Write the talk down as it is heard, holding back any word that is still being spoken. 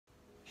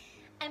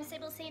I'm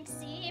Sable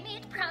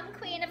St.Seameat, Prom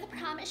Queen of the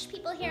Promish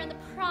people here in the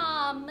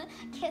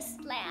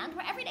Promkissed Land,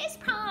 where every day's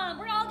prom.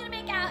 We're all gonna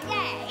make out,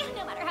 yay!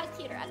 No matter how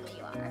cute or ugly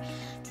you are.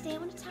 Today I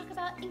want to talk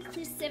about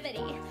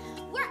inclusivity.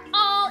 We're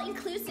all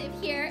inclusive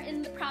here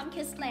in the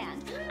Promkissed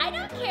Land. I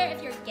don't care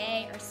if you're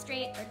gay or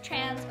straight or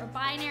trans or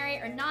binary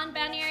or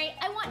non-binary.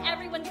 I want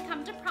everyone to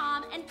come to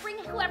prom and bring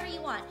whoever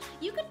you want.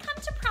 You could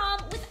come to prom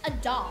with a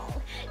doll.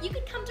 You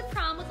could come to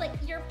prom with like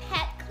your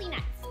pet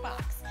Kleenex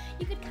box.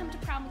 You could come to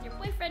prom with your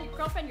boyfriend, your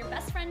girlfriend, your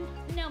best friend.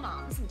 No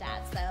moms and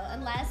dads though,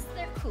 unless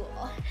they're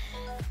cool.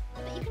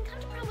 But you can come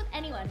to prom with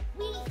anyone.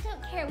 We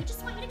don't care. We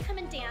just want you to come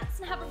and dance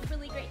and have a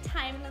really great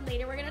time, and then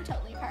later we're gonna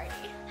totally party.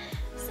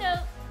 So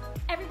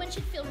everyone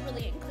should feel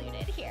really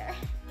included here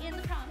in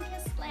the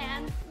Promkissed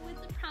Land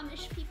with the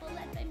Promish people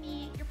led by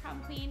me, your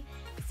prom queen,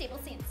 Sable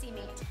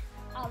St.Seameat.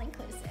 All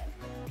inclusive.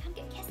 Come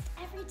get kissed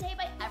every day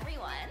by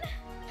everyone.